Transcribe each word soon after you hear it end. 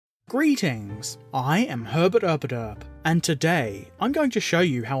Greetings, I am Herbert Erpaderp, and today I'm going to show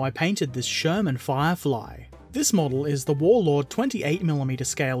you how I painted this Sherman Firefly. This model is the Warlord 28mm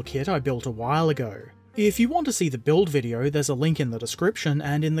scale kit I built a while ago. If you want to see the build video, there's a link in the description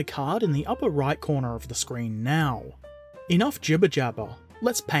and in the card in the upper right corner of the screen now. Enough jibber jabber,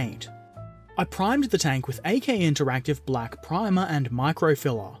 let's paint. I primed the tank with AK Interactive Black Primer and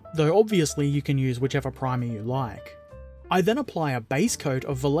Microfiller, though obviously you can use whichever primer you like. I then apply a base coat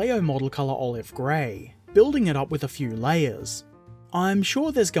of Vallejo model colour olive grey, building it up with a few layers. I'm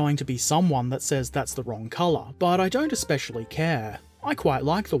sure there's going to be someone that says that's the wrong colour, but I don't especially care. I quite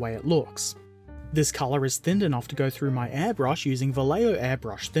like the way it looks. This colour is thinned enough to go through my airbrush using Vallejo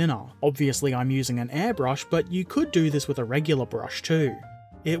airbrush thinner. Obviously I'm using an airbrush, but you could do this with a regular brush too.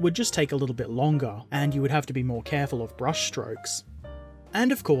 It would just take a little bit longer, and you would have to be more careful of brush strokes.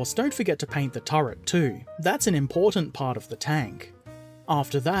 And of course, don't forget to paint the turret too. That's an important part of the tank.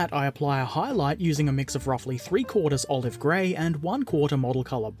 After that, I apply a highlight using a mix of roughly 3/4 olive grey and 1/4 model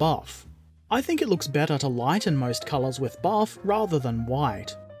colour buff. I think it looks better to lighten most colours with buff rather than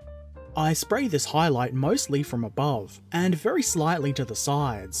white. I spray this highlight mostly from above, and very slightly to the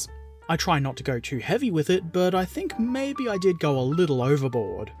sides. I try not to go too heavy with it, but I think maybe I did go a little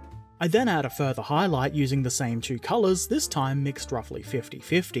overboard. I then add a further highlight using the same two colours, this time mixed roughly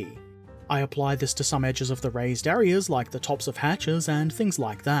 50-50. I apply this to some edges of the raised areas like the tops of hatches and things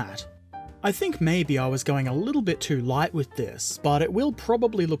like that. I think maybe I was going a little bit too light with this, but it will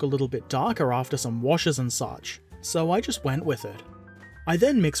probably look a little bit darker after some washes and such, so I just went with it. I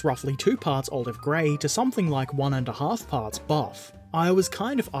then mix roughly 2 parts olive grey to something like 1.5 parts buff. I was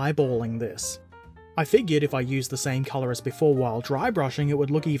kind of eyeballing this. I figured if I used the same colour as before while dry brushing it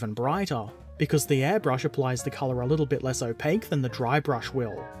would look even brighter, because the airbrush applies the colour a little bit less opaque than the dry brush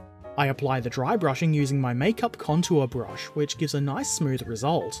will. I apply the dry brushing using my makeup contour brush, which gives a nice smooth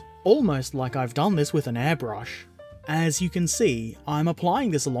result, almost like I've done this with an airbrush. As you can see, I'm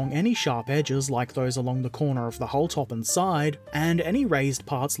applying this along any sharp edges like those along the corner of the hull top and side, and any raised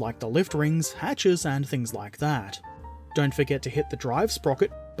parts like the lift rings, hatches and things like that. Don't forget to hit the drive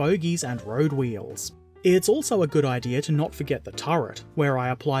sprocket, bogies and road wheels. It's also a good idea to not forget the turret, where I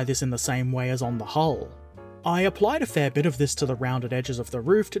apply this in the same way as on the hull. I applied a fair bit of this to the rounded edges of the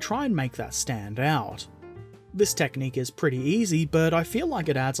roof to try and make that stand out. This technique is pretty easy, but I feel like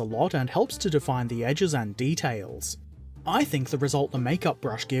it adds a lot and helps to define the edges and details. I think the result the makeup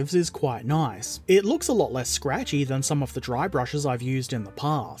brush gives is quite nice. It looks a lot less scratchy than some of the dry brushes I've used in the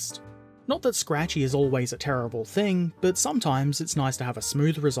past. Not that scratchy is always a terrible thing, but sometimes it's nice to have a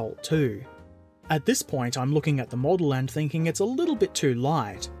smooth result too. At this point I'm looking at the model and thinking it's a little bit too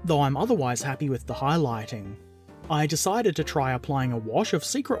light, though I'm otherwise happy with the highlighting. I decided to try applying a wash of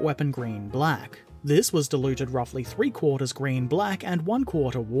Secret Weapon Green Black. This was diluted roughly 3/4 green black and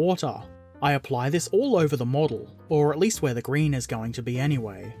 1/4 water. I apply this all over the model, or at least where the green is going to be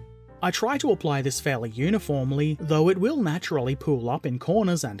anyway. I try to apply this fairly uniformly, though it will naturally pool up in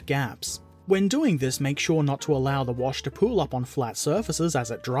corners and gaps. When doing this, make sure not to allow the wash to pool up on flat surfaces as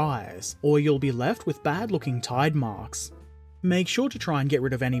it dries, or you'll be left with bad looking tide marks. Make sure to try and get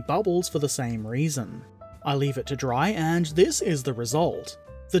rid of any bubbles for the same reason. I leave it to dry and this is the result.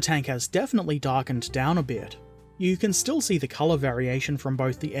 The tank has definitely darkened down a bit. You can still see the colour variation from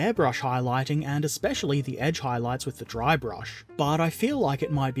both the airbrush highlighting and especially the edge highlights with the dry brush, but I feel like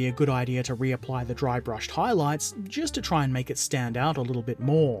it might be a good idea to reapply the dry brushed highlights just to try and make it stand out a little bit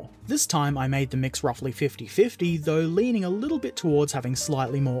more. This time I made the mix roughly 50-50, though leaning a little bit towards having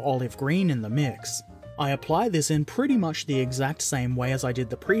slightly more olive green in the mix. I apply this in pretty much the exact same way as I did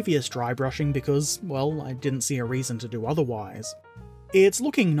the previous dry brushing because, well, I didn't see a reason to do otherwise. It's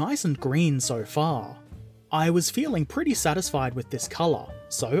looking nice and green so far. I was feeling pretty satisfied with this colour,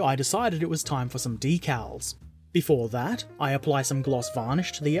 so I decided it was time for some decals. Before that, I apply some gloss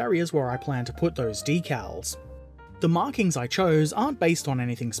varnish to the areas where I plan to put those decals. The markings I chose aren't based on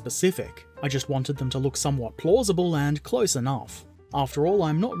anything specific, I just wanted them to look somewhat plausible and close enough. After all,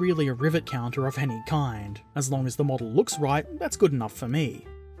 I'm not really a rivet counter of any kind. As long as the model looks right, that's good enough for me.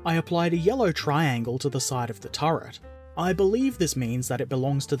 I applied a yellow triangle to the side of the turret. I believe this means that it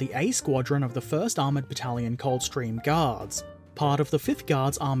belongs to the A Squadron of the 1st Armoured Battalion Coldstream Guards, part of the 5th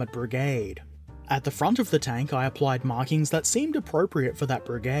Guards Armoured Brigade. At the front of the tank I applied markings that seemed appropriate for that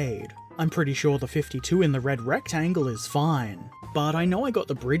brigade. I'm pretty sure the 52 in the red rectangle is fine, but I know I got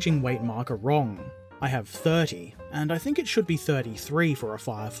the bridging weight marker wrong. I have 30, and I think it should be 33 for a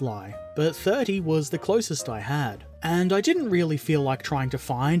Firefly, but 30 was the closest I had, and I didn't really feel like trying to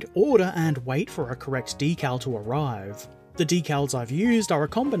find, order and wait for a correct decal to arrive. The decals I've used are a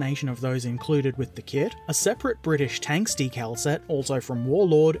combination of those included with the kit, a separate British Tanks decal set, also from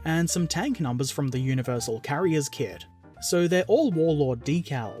Warlord, and some tank numbers from the Universal Carriers kit. So they're all Warlord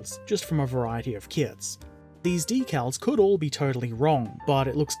decals, just from a variety of kits. These decals could all be totally wrong, but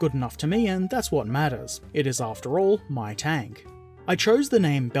it looks good enough to me and that's what matters. It is, after all, my tank. I chose the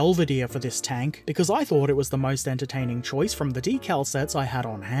name Belvedere for this tank because I thought it was the most entertaining choice from the decal sets I had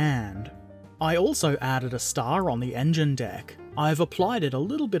on hand. I also added a star on the engine deck. I've applied it a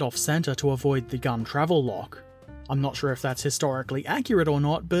little bit off-center to avoid the gun travel lock. I'm not sure if that's historically accurate or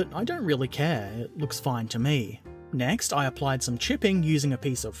not, but I don't really care, it looks fine to me. Next, I applied some chipping using a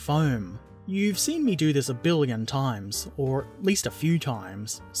piece of foam. You've seen me do this a billion times, or at least a few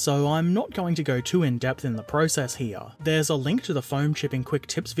times, so I'm not going to go too in-depth in the process here. There's a link to the foam chipping quick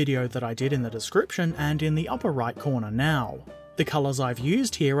tips video that I did in the description and in the upper right corner now. The colours I've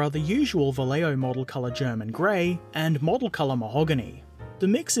used here are the usual Vallejo model colour German Grey and model colour Mahogany. The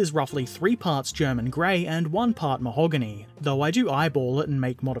mix is roughly 3 parts German Grey and 1 part Mahogany, though I do eyeball it and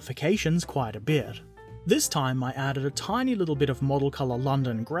make modifications quite a bit. This time I added a tiny little bit of model colour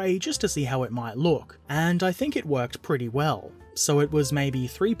London Grey just to see how it might look, and I think it worked pretty well. So it was maybe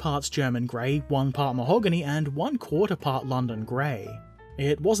 3 parts German Grey, 1 part Mahogany and 1/4 part London Grey.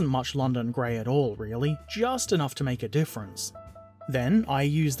 It wasn't much London Grey at all really, just enough to make a difference. Then, I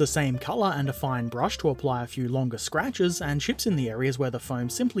used the same colour and a fine brush to apply a few longer scratches and chips in the areas where the foam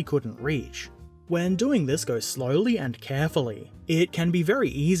simply couldn't reach. When doing this, go slowly and carefully. It can be very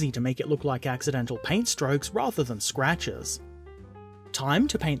easy to make it look like accidental paint strokes rather than scratches. Time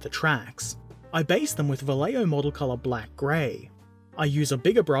to paint the tracks. I base them with Vallejo model colour Black Grey. I use a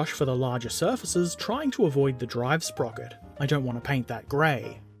bigger brush for the larger surfaces, trying to avoid the drive sprocket. I don't want to paint that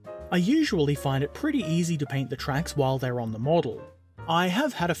grey. I usually find it pretty easy to paint the tracks while they're on the model. I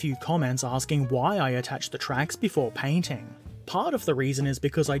have had a few comments asking why I attach the tracks before painting. Part of the reason is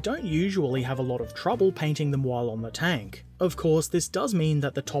because I don't usually have a lot of trouble painting them while on the tank. Of course, this does mean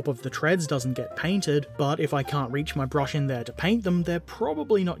that the top of the treads doesn't get painted, but if I can't reach my brush in there to paint them, they're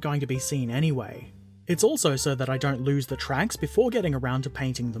probably not going to be seen anyway. It's also so that I don't lose the tracks before getting around to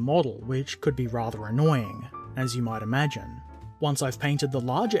painting the model, which could be rather annoying, as you might imagine. Once I've painted the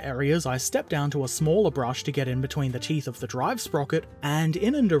larger areas, I step down to a smaller brush to get in between the teeth of the drive sprocket and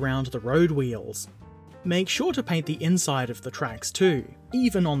in and around the road wheels. Make sure to paint the inside of the tracks too,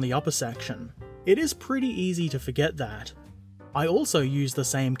 even on the upper section. It is pretty easy to forget that. I also use the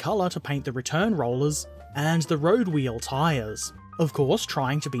same colour to paint the return rollers and the road wheel tyres, of course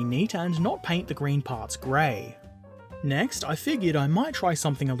trying to be neat and not paint the green parts grey. Next, I figured I might try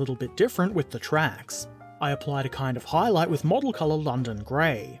something a little bit different with the tracks. I applied a kind of highlight with model colour London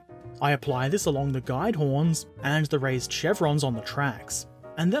Grey. I apply this along the guide horns and the raised chevrons on the tracks,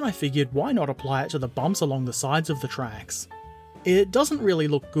 and then I figured why not apply it to the bumps along the sides of the tracks. It doesn't really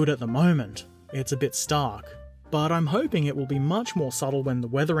look good at the moment, it's a bit stark, but I'm hoping it will be much more subtle when the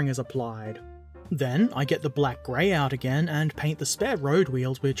weathering is applied. Then I get the black grey out again and paint the spare road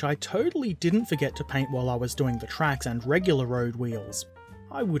wheels, which I totally didn't forget to paint while I was doing the tracks and regular road wheels.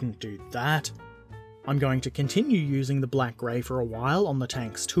 I wouldn't do that. I'm going to continue using the black grey for a while on the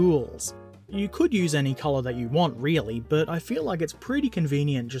tank's tools. You could use any colour that you want really, but I feel like it's pretty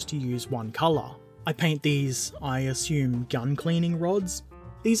convenient just to use one colour. I paint these, I assume, gun cleaning rods.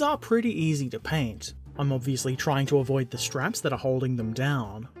 These are pretty easy to paint. I'm obviously trying to avoid the straps that are holding them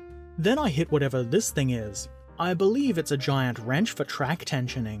down. Then I hit whatever this thing is. I believe it's a giant wrench for track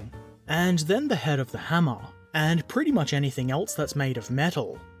tensioning. And then the head of the hammer, and pretty much anything else that's made of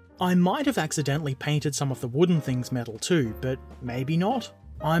metal. I might have accidentally painted some of the wooden things metal too, but maybe not?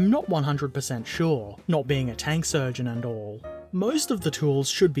 I'm not 100% sure, not being a tank surgeon and all. Most of the tools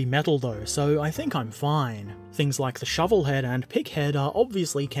should be metal though, so I think I'm fine. Things like the shovel head and pick head are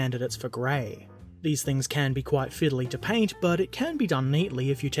obviously candidates for grey. These things can be quite fiddly to paint, but it can be done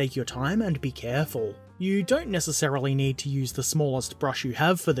neatly if you take your time and be careful. You don't necessarily need to use the smallest brush you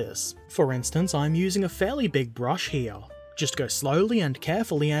have for this. For instance, I'm using a fairly big brush here. Just go slowly and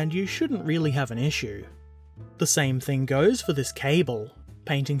carefully and you shouldn't really have an issue. The same thing goes for this cable.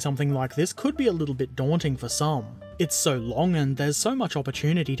 Painting something like this could be a little bit daunting for some. It's so long and there's so much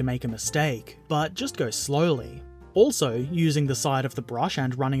opportunity to make a mistake, but just go slowly. Also, using the side of the brush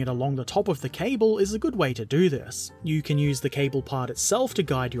and running it along the top of the cable is a good way to do this. You can use the cable part itself to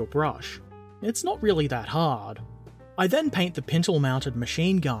guide your brush. It's not really that hard. I then paint the pintle-mounted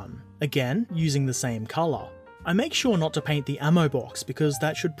machine gun, again using the same colour. I make sure not to paint the ammo box because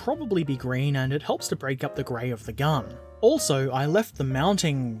that should probably be green and it helps to break up the grey of the gun. Also, I left the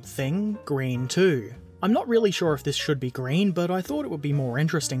mounting thing green too. I'm not really sure if this should be green, but I thought it would be more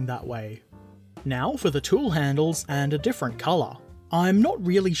interesting that way. Now for the tool handles and a different colour. I'm not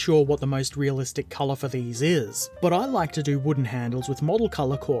really sure what the most realistic colour for these is, but I like to do wooden handles with model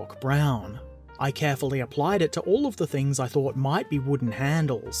colour Cork Brown. I carefully applied it to all of the things I thought might be wooden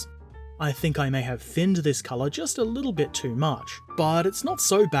handles. I think I may have thinned this colour just a little bit too much, but it's not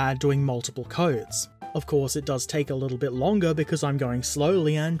so bad doing multiple coats. Of course it does take a little bit longer because I'm going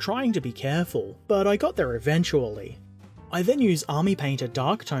slowly and trying to be careful, but I got there eventually. I then use Army Painter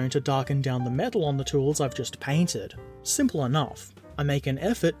Dark Tone to darken down the metal on the tools I've just painted. Simple enough. I make an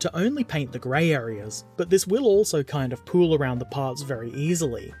effort to only paint the grey areas, but this will also kind of pool around the parts very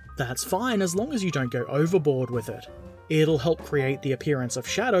easily. That's fine as long as you don't go overboard with it. It'll help create the appearance of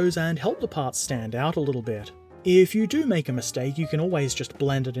shadows and help the parts stand out a little bit. If you do make a mistake, you can always just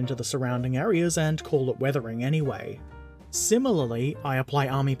blend it into the surrounding areas and call it weathering anyway. Similarly, I apply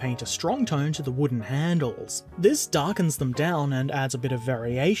Army Painter Strong Tone to the wooden handles. This darkens them down and adds a bit of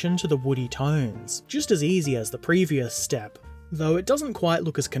variation to the woody tones, just as easy as the previous step, though it doesn't quite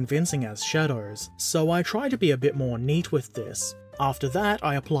look as convincing as shadows, so I try to be a bit more neat with this. After that,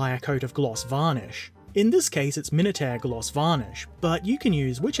 I apply a coat of gloss varnish. In this case it's Minotaur gloss varnish, but you can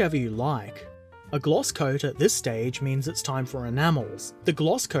use whichever you like. A gloss coat at this stage means it's time for enamels. The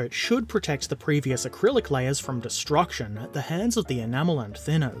gloss coat should protect the previous acrylic layers from destruction at the hands of the enamel and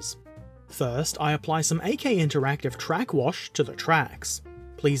thinners. First, I apply some AK Interactive track wash to the tracks.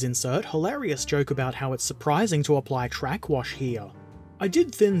 Please insert hilarious joke about how it's surprising to apply track wash here. I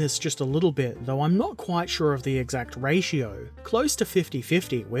did thin this just a little bit, though I'm not quite sure of the exact ratio, close to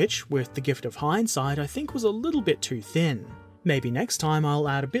 50-50, which, with the gift of hindsight, I think was a little bit too thin. Maybe next time I'll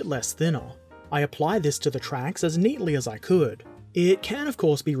add a bit less thinner. I apply this to the tracks as neatly as I could. It can of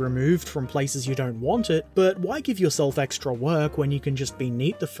course be removed from places you don't want it, but why give yourself extra work when you can just be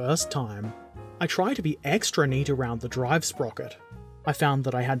neat the first time? I try to be extra neat around the drive sprocket. I found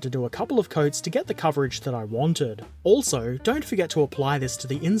that I had to do a couple of coats to get the coverage that I wanted. Also, don't forget to apply this to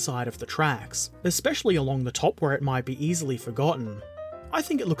the inside of the tracks, especially along the top where it might be easily forgotten. I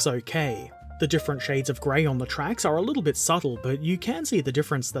think it looks okay. The different shades of grey on the tracks are a little bit subtle, but you can see the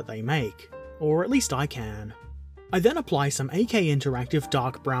difference that they make. Or at least I can. I then apply some AK Interactive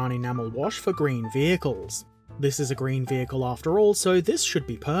Dark Brown Enamel Wash for green vehicles. This is a green vehicle after all, so this should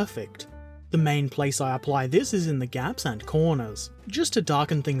be perfect. The main place I apply this is in the gaps and corners, just to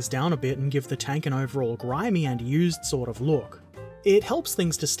darken things down a bit and give the tank an overall grimy and used sort of look. It helps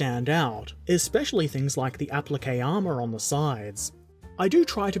things to stand out, especially things like the applique armour on the sides. I do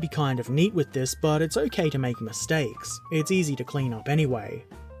try to be kind of neat with this, but it's okay to make mistakes. It's easy to clean up anyway.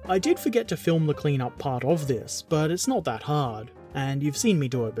 I did forget to film the cleanup part of this, but it's not that hard, and you've seen me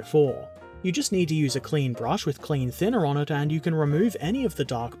do it before. You just need to use a clean brush with clean thinner on it and you can remove any of the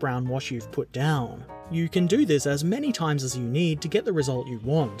dark brown wash you've put down. You can do this as many times as you need to get the result you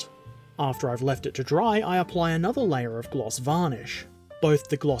want. After I've left it to dry, I apply another layer of gloss varnish. Both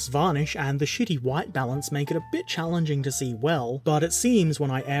the gloss varnish and the shitty white balance make it a bit challenging to see well, but it seems when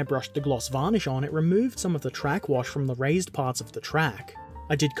I airbrushed the gloss varnish on it removed some of the track wash from the raised parts of the track.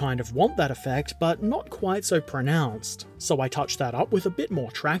 I did kind of want that effect, but not quite so pronounced, so I touched that up with a bit more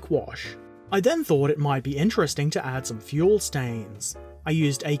track wash. I then thought it might be interesting to add some fuel stains. I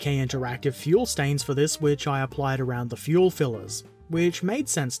used AK Interactive fuel stains for this, which I applied around the fuel fillers, which made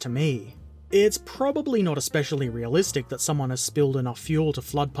sense to me. It's probably not especially realistic that someone has spilled enough fuel to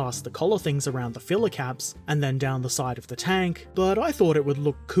flood past the collar things around the filler caps and then down the side of the tank, but I thought it would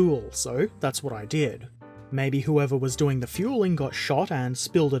look cool, so that's what I did. Maybe whoever was doing the fueling got shot and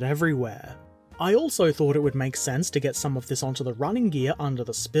spilled it everywhere. I also thought it would make sense to get some of this onto the running gear under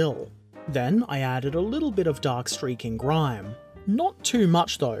the spill. Then I added a little bit of dark streaking grime. Not too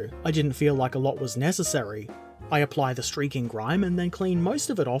much though, I didn't feel like a lot was necessary. I apply the streaking grime and then clean most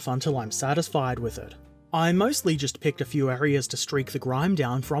of it off until I'm satisfied with it. I mostly just picked a few areas to streak the grime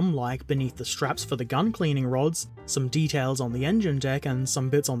down from, like beneath the straps for the gun cleaning rods, some details on the engine deck and some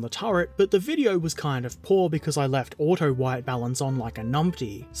bits on the turret, but the video was kind of poor because I left auto white balance on like a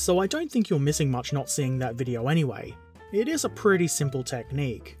numpty, so I don't think you're missing much not seeing that video anyway. It is a pretty simple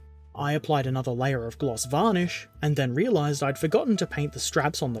technique. I applied another layer of gloss varnish, and then realised I'd forgotten to paint the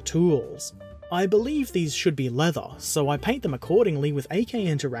straps on the tools. I believe these should be leather, so I paint them accordingly with AK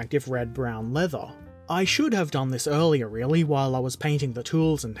Interactive red-brown leather. I should have done this earlier really, while I was painting the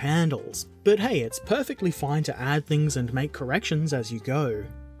tools and handles, but hey, it's perfectly fine to add things and make corrections as you go.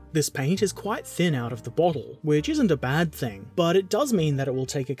 This paint is quite thin out of the bottle, which isn't a bad thing, but it does mean that it will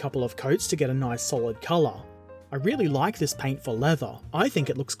take a couple of coats to get a nice solid colour. I really like this paint for leather, I think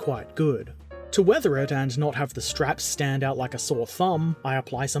it looks quite good. To weather it and not have the straps stand out like a sore thumb, I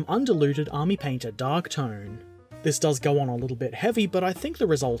apply some undiluted Army Painter Dark Tone. This does go on a little bit heavy, but I think the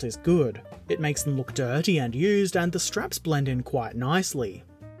result is good. It makes them look dirty and used, and the straps blend in quite nicely.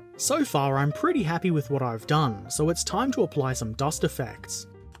 So far I'm pretty happy with what I've done, so it's time to apply some dust effects.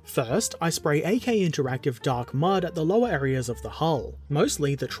 First, I spray AK Interactive Dark Mud at the lower areas of the hull,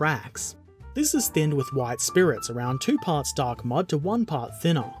 mostly the tracks. This is thinned with white spirits, around 2 parts dark mud to 1 part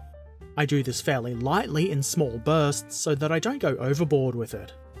thinner. I do this fairly lightly in small bursts so that I don't go overboard with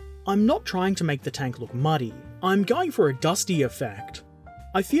it. I'm not trying to make the tank look muddy, I'm going for a dusty effect.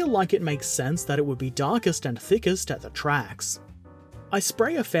 I feel like it makes sense that it would be darkest and thickest at the tracks. I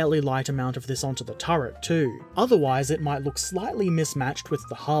spray a fairly light amount of this onto the turret too, otherwise it might look slightly mismatched with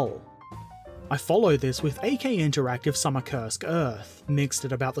the hull. I follow this with AK Interactive Summer Kursk Earth, mixed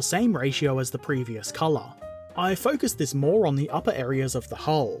at about the same ratio as the previous colour. I focus this more on the upper areas of the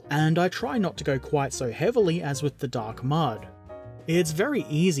hull, and I try not to go quite so heavily as with the dark mud. It's very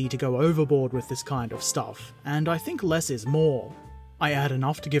easy to go overboard with this kind of stuff, and I think less is more. I add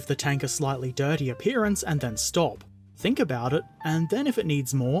enough to give the tank a slightly dirty appearance and then stop. Think about it, and then if it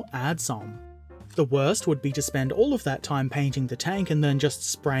needs more, add some. The worst would be to spend all of that time painting the tank and then just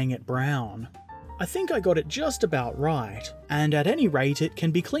spraying it brown. I think I got it just about right, and at any rate it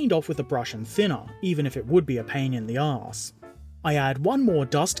can be cleaned off with a brush and thinner, even if it would be a pain in the arse. I add one more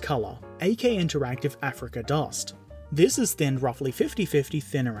dust colour, AK Interactive Africa Dust. This is thinned roughly 50-50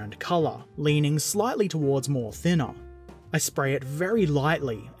 thinner and colour, leaning slightly towards more thinner. I spray it very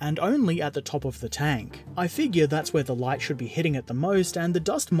lightly, and only at the top of the tank. I figure that's where the light should be hitting it the most, and the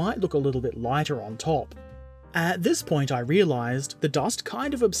dust might look a little bit lighter on top. At this point I realised the dust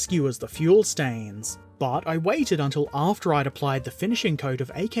kind of obscures the fuel stains, but I waited until after I'd applied the finishing coat of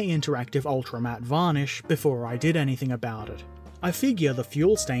AK Interactive Ultra Matte Varnish before I did anything about it. I figure the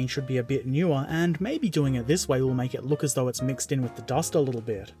fuel stain should be a bit newer, and maybe doing it this way will make it look as though it's mixed in with the dust a little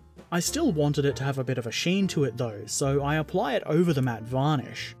bit. I still wanted it to have a bit of a sheen to it though, so I apply it over the matte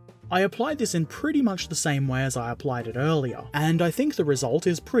varnish. I applied this in pretty much the same way as I applied it earlier, and I think the result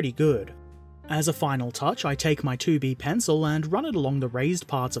is pretty good. As a final touch, I take my 2B pencil and run it along the raised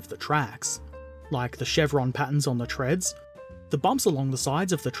parts of the tracks, like the chevron patterns on the treads, the bumps along the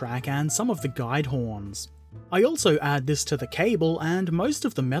sides of the track, and some of the guide horns. I also add this to the cable and most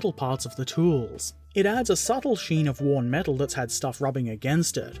of the metal parts of the tools. It adds a subtle sheen of worn metal that's had stuff rubbing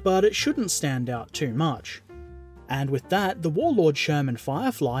against it, but it shouldn't stand out too much. And with that, the Warlord Sherman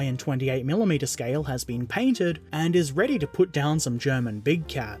Firefly in 28mm scale has been painted and is ready to put down some German big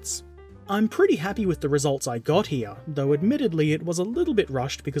cats. I'm pretty happy with the results I got here, though admittedly it was a little bit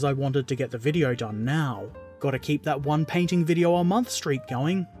rushed because I wanted to get the video done now. Gotta keep that one painting video a month streak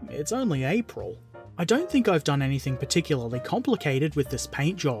going, it's only April. I don't think I've done anything particularly complicated with this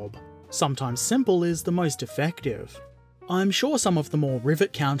paint job. Sometimes simple is the most effective. I'm sure some of the more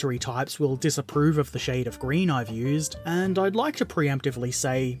rivet countery types will disapprove of the shade of green I've used, and I'd like to preemptively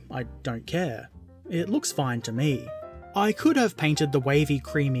say I don't care. It looks fine to me. I could have painted the wavy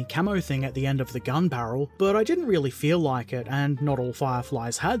creamy camo thing at the end of the gun barrel, but I didn't really feel like it, and not all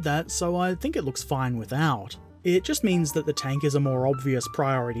Fireflies had that, so I think it looks fine without. It just means that the tank is a more obvious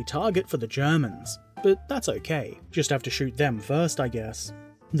priority target for the Germans. But that's okay, just have to shoot them first I guess.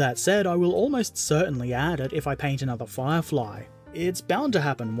 That said, I will almost certainly add it if I paint another Firefly. It's bound to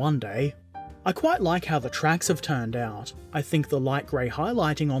happen one day. I quite like how the tracks have turned out. I think the light grey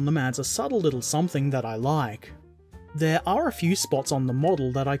highlighting on them adds a subtle little something that I like. There are a few spots on the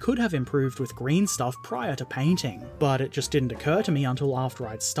model that I could have improved with green stuff prior to painting, but it just didn't occur to me until after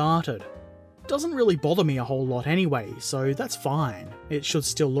I'd started. Doesn't really bother me a whole lot anyway, so that's fine. It should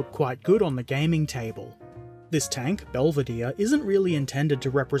still look quite good on the gaming table. This tank, Belvedere, isn't really intended to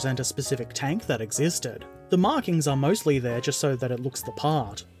represent a specific tank that existed. The markings are mostly there just so that it looks the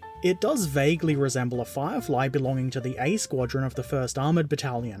part. It does vaguely resemble a Firefly belonging to the A Squadron of the 1st Armoured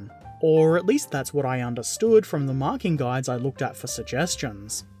Battalion, or at least that's what I understood from the marking guides I looked at for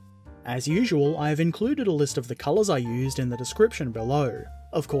suggestions. As usual, I have included a list of the colours I used in the description below.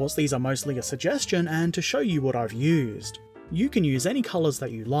 Of course, these are mostly a suggestion and to show you what I've used. You can use any colours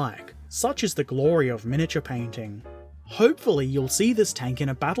that you like. Such is the glory of miniature painting. Hopefully you'll see this tank in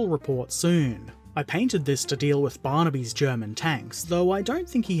a battle report soon. I painted this to deal with Barnaby's German tanks, though I don't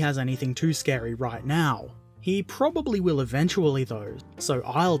think he has anything too scary right now. He probably will eventually though, so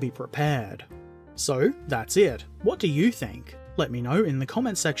I'll be prepared. So that's it. What do you think? Let me know in the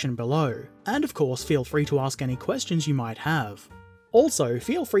comment section below, and of course feel free to ask any questions you might have. Also,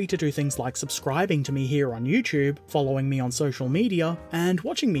 feel free to do things like subscribing to me here on YouTube, following me on social media, and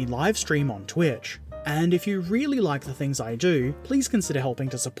watching me livestream on Twitch. And if you really like the things I do, please consider helping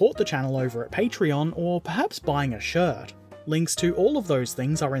to support the channel over at Patreon or perhaps buying a shirt. Links to all of those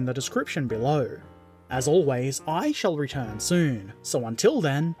things are in the description below. As always, I shall return soon, so until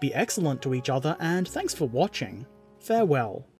then, be excellent to each other and thanks for watching. Farewell.